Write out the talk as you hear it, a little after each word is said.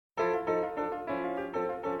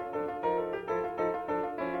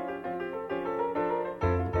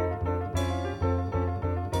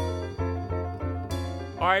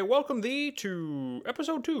I welcome thee to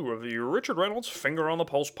episode 2 of the Richard Reynolds Finger on the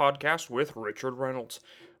Pulse podcast with Richard Reynolds.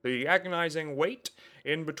 The agonizing wait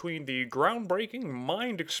in between the groundbreaking,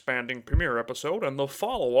 mind-expanding premiere episode and the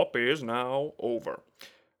follow-up is now over.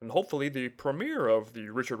 And hopefully the premiere of the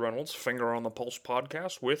Richard Reynolds Finger on the Pulse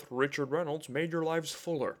podcast with Richard Reynolds made your lives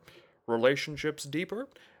fuller, relationships deeper,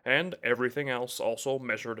 and everything else also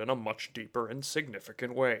measured in a much deeper and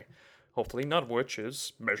significant way. Hopefully none of which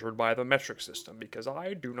is measured by the metric system, because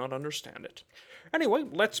I do not understand it. Anyway,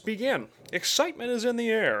 let's begin. Excitement is in the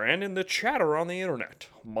air, and in the chatter on the internet.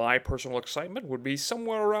 My personal excitement would be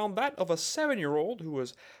somewhere around that of a 7-year-old who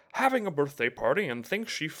is having a birthday party and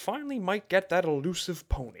thinks she finally might get that elusive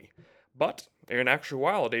pony. But, in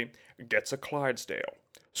actuality, gets a Clydesdale.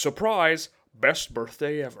 Surprise! Best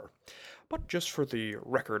birthday ever. But just for the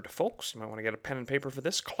record, folks, you might want to get a pen and paper for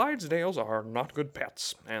this. Clydesdales are not good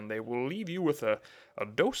pets, and they will leave you with a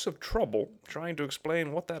dose of trouble trying to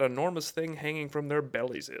explain what that enormous thing hanging from their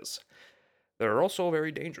bellies is. They're also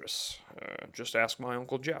very dangerous. Just ask my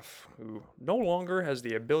Uncle Jeff, who no longer has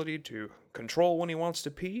the ability to control when he wants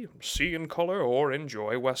to pee, see in color, or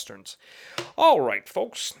enjoy westerns. Alright,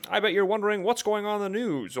 folks, I bet you're wondering what's going on in the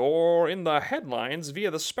news, or in the headlines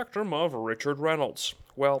via the spectrum of Richard Reynolds.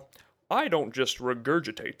 Well, I don't just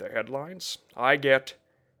regurgitate the headlines, I get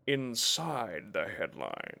inside the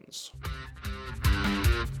headlines.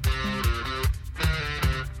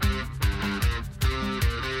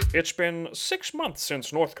 It's been 6 months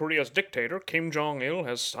since North Korea's dictator Kim Jong-il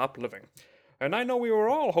has stopped living. And I know we were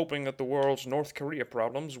all hoping that the world's North Korea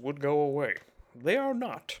problems would go away. They are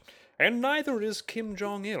not. And neither is Kim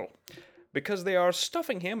Jong-il. Because they are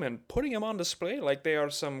stuffing him and putting him on display like they are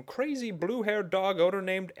some crazy blue-haired dog owner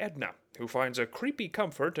named Edna, who finds a creepy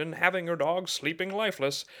comfort in having her dog sleeping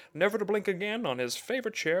lifeless, never to blink again on his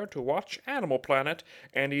favorite chair to watch Animal Planet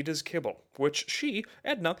and eat his kibble, which she,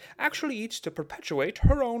 Edna, actually eats to perpetuate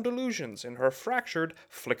her own delusions in her fractured,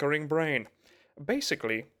 flickering brain.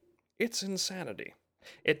 Basically, it's insanity.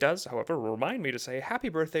 It does, however, remind me to say happy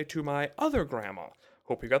birthday to my other grandma.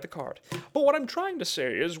 Hope you got the card. But what I'm trying to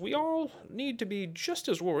say is we all need to be just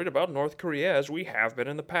as worried about North Korea as we have been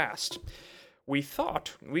in the past. We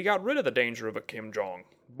thought we got rid of the danger of a Kim Jong,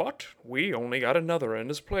 but we only got another in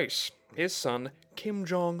his place, his son Kim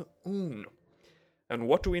Jong-un. And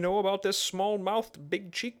what do we know about this small-mouthed,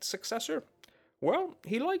 big-cheeked successor? Well,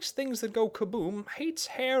 he likes things that go kaboom, hates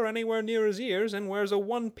hair anywhere near his ears, and wears a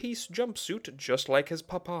one-piece jumpsuit just like his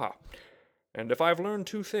papa. And if I've learned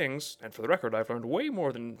 2 things, and for the record I've learned way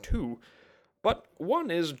more than 2, but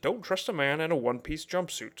one is don't trust a man in a one-piece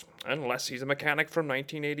jumpsuit, unless he's a mechanic from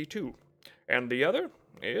 1982. And the other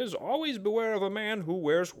is always beware of a man who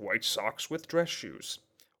wears white socks with dress shoes.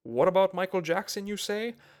 What about Michael Jackson, you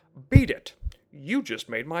say? Beat it! You just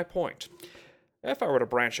made my point. If I were to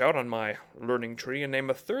branch out on my learning tree and name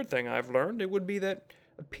a 3rd thing I've learned, it would be that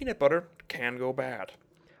peanut butter can go bad.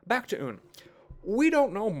 Back to Un. We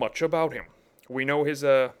don't know much about him. We know he is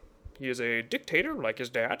a dictator like his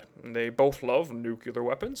dad. They both love nuclear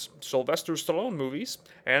weapons, Sylvester Stallone movies,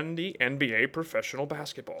 and the NBA professional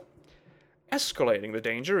basketball. Escalating the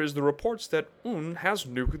danger is the reports that Un has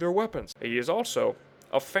nuclear weapons. He is also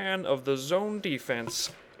a fan of the zone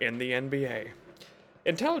defense in the NBA.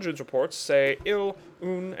 Intelligence reports say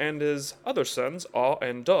Un and his other sons, Ah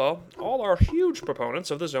and Da, all are huge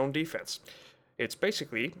proponents of the zone defense. It's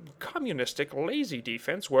basically communistic, lazy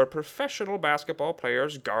defense where professional basketball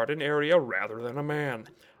players guard an area rather than a man.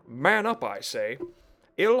 Man up, I say.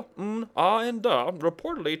 Ah, and Da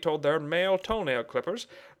reportedly told their male toenail clippers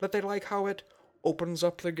that they like how it opens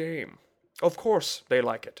up the game. Of course they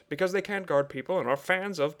like it, because they can't guard people and are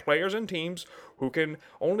fans of players and teams who can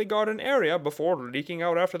only guard an area before leaking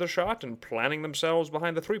out after the shot and planting themselves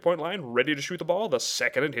behind the three-point line ready to shoot the ball the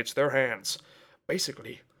second it hits their hands.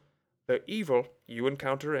 Basically, the evil you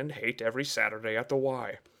encounter and hate every Saturday at the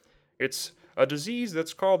Y. It's a disease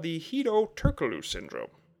that's called the Hedo-Turkoglu syndrome.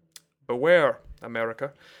 Beware,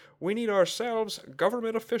 America. We need ourselves,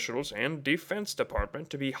 government officials, and Defense Department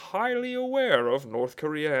to be highly aware of North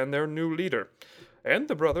Korea and their new leader, and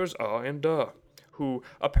the brothers Ah and Da, who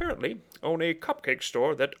apparently own a cupcake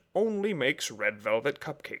store that only makes red velvet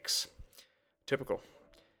cupcakes. Typical.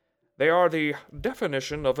 They are the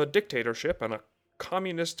definition of a dictatorship and a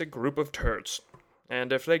communistic group of turds.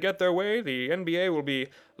 And if they get their way, the NBA will be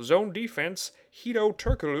zone defense,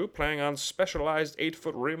 Hedo-Turkoglu playing on specialized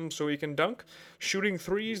 8-foot rims so he can dunk, shooting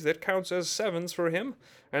threes that counts as 7s for him,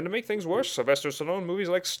 and to make things worse, Sylvester Stallone movies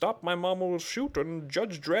like Stop My Mama Will Shoot and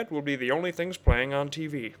Judge Dredd will be the only things playing on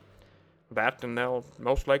TV. That, and they'll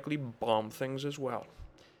most likely bomb things as well.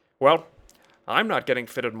 Well, I'm not getting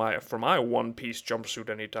fitted for my one-piece jumpsuit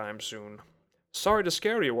anytime soon. Sorry to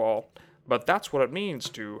scare you all, but that's what it means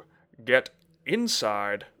to get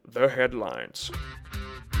inside the headlines.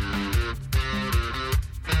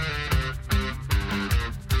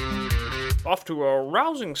 Off to a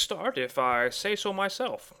rousing start, if I say so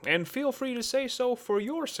myself, and feel free to say so for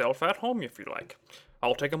yourself at home if you like.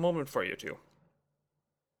 I'll take a moment for you to.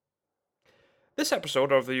 This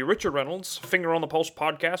episode of the Richard Reynolds Finger on the Pulse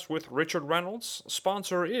podcast with Richard Reynolds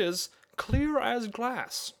sponsor is Clear as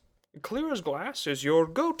Glass. Clear as Glass is your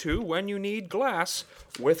go-to when you need glass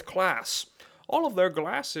with class. All of their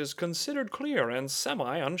glass is considered clear and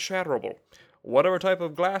semi-unshatterable. Whatever type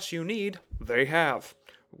of glass you need, they have.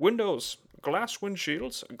 Windows, glass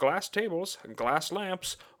windshields, glass tables, glass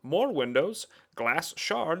lamps, more windows, glass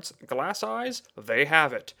shards, glass eyes, they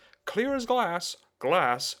have it. Clear as glass,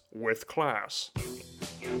 glass with class.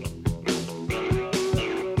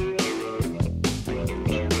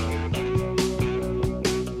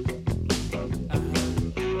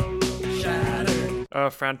 A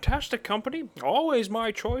fantastic company, always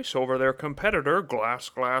my choice over their competitor, Glass,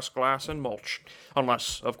 and Mulch.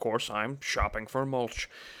 Unless, of course, I'm shopping for mulch.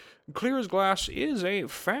 Clear as Glass is a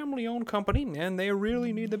family-owned company, and they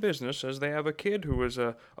really need the business as they have a kid who is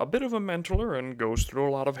a bit of a mentaler and goes through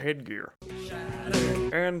a lot of headgear.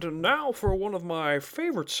 And now for one of my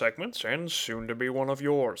favorite segments, and soon to be one of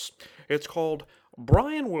yours. It's called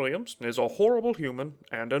Brian Williams is a Horrible Human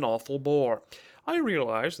and an Awful Bore. I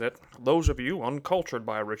realize that those of you uncultured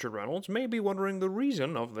by Richard Reynolds may be wondering the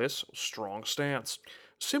reason of this strong stance.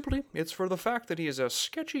 Simply, it's for the fact that he is a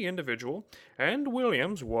sketchy individual, and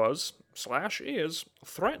Williams was/is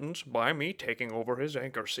threatened by me taking over his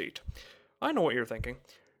anchor seat. I know what you're thinking.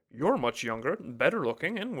 You're much younger, better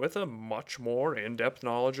looking, and with a much more in-depth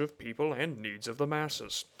knowledge of people and needs of the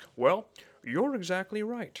masses. Well, you're exactly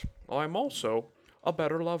right. I'm also a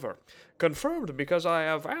better lover. Confirmed because I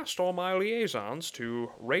have asked all my liaisons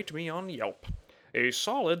to rate me on Yelp. A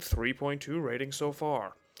solid 3.2 rating so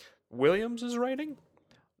far. Williams' rating?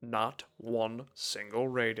 Not one single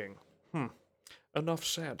rating. Enough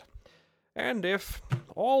said. And if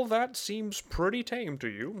all that seems pretty tame to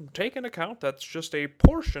you, take into account that's just a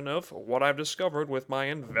portion of what I've discovered with my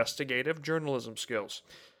investigative journalism skills.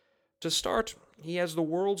 To start, he has the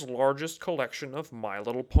world's largest collection of My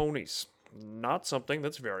Little Ponies. Not something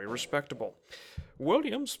that's very respectable.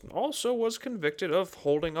 Williams also was convicted of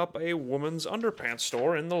holding up a woman's underpants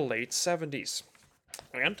store in the late 70s.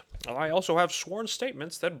 And I also have sworn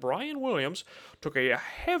statements that Brian Williams took a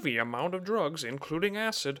heavy amount of drugs, including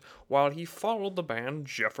acid, while he followed the band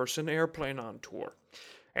Jefferson Airplane on tour.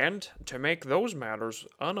 And to make those matters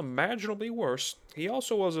unimaginably worse, he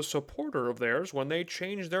also was a supporter of theirs when they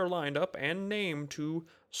changed their lineup and name to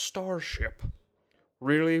Starship.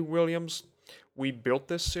 Really, Williams? We built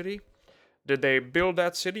this city? Did they build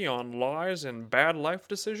that city on lies and bad life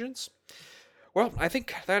decisions? Well, I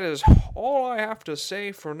think that is all I have to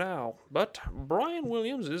say for now, but Brian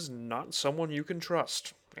Williams is not someone you can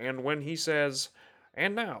trust. And when he says,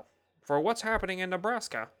 "And now, for what's happening in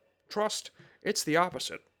Nebraska," trust, it's the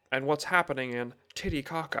opposite. And what's happening in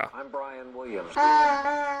Titicaca. I'm Brian Williams.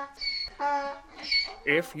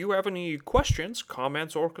 If you have any questions,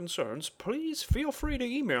 comments, or concerns, please feel free to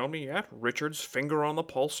email me at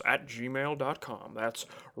richardsfingeronthepulse@gmail.com. That's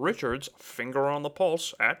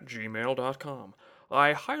richardsfingeronthepulse@gmail.com.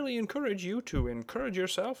 I highly encourage you to encourage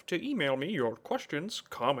yourself to email me your questions,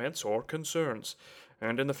 comments, or concerns.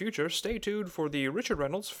 And in the future, stay tuned for the Richard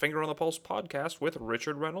Reynolds Finger on the Pulse podcast with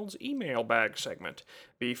Richard Reynolds email bag segment.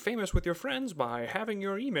 Be famous with your friends by having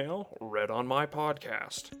your email read on my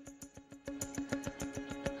podcast.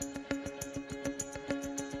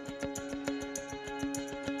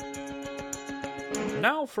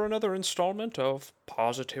 Now for another installment of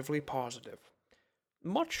Positively Positive.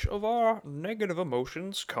 Much of our negative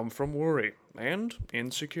emotions come from worry and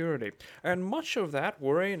insecurity, and much of that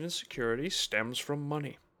worry and insecurity stems from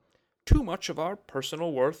money. Too much of our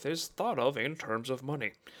personal worth is thought of in terms of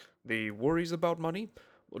money. The worries about money: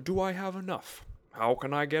 do I have enough? How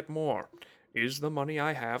can I get more? Is the money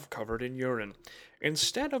I have covered in urine?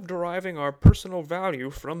 Instead of deriving our personal value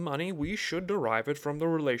from money, we should derive it from the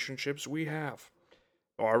relationships we have.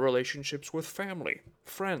 Our relationships with family,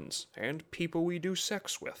 friends, and people we do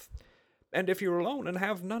sex with. And if you're alone and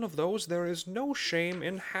have none of those, there is no shame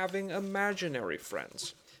in having imaginary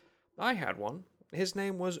friends. I had one. His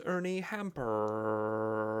name was Ernie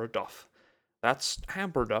Hamperduff. That's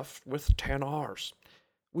Hamperduff with 10 R's.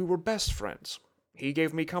 We were best friends. He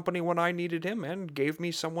gave me company when I needed him and gave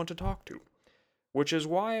me someone to talk to. which is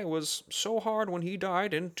why it was so hard when he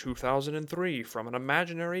died in 2003 from an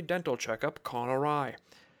imaginary dental checkup gone awry.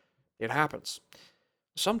 It happens.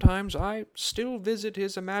 Sometimes I still visit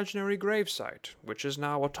his imaginary gravesite, which is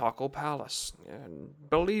now a taco palace, and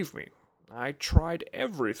believe me, I tried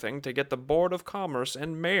everything to get the Board of Commerce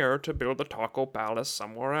and mayor to build a taco palace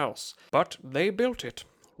somewhere else, but they built it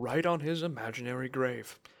right on his imaginary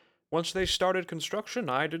grave. Once they started construction,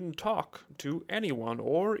 I didn't talk to anyone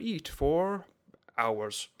or eat for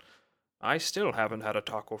hours. I still haven't had a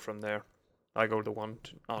taco from there. I go to the one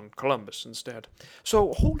on Columbus instead.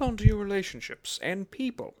 So hold on to your relationships and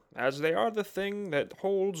people, as they are the thing that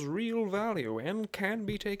holds real value and can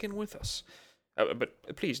be taken with us.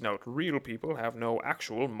 But please note, real people have no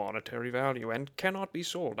actual monetary value and cannot be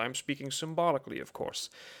sold. I'm speaking symbolically, of course.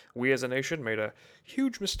 We as a nation made a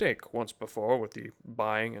huge mistake once before with the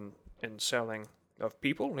buying and selling of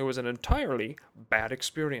people. It was an entirely bad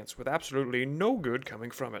experience with absolutely no good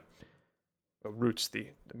coming from it. Roots, the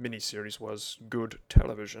miniseries, was good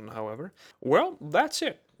television, however. Well, that's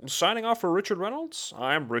it. Signing off for Richard Reynolds,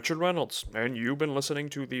 I'm Richard Reynolds, and you've been listening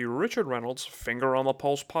to the Richard Reynolds Finger on the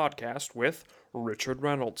Pulse podcast with Richard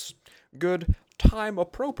Reynolds. Good,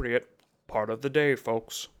 time-appropriate part of the day,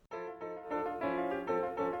 folks.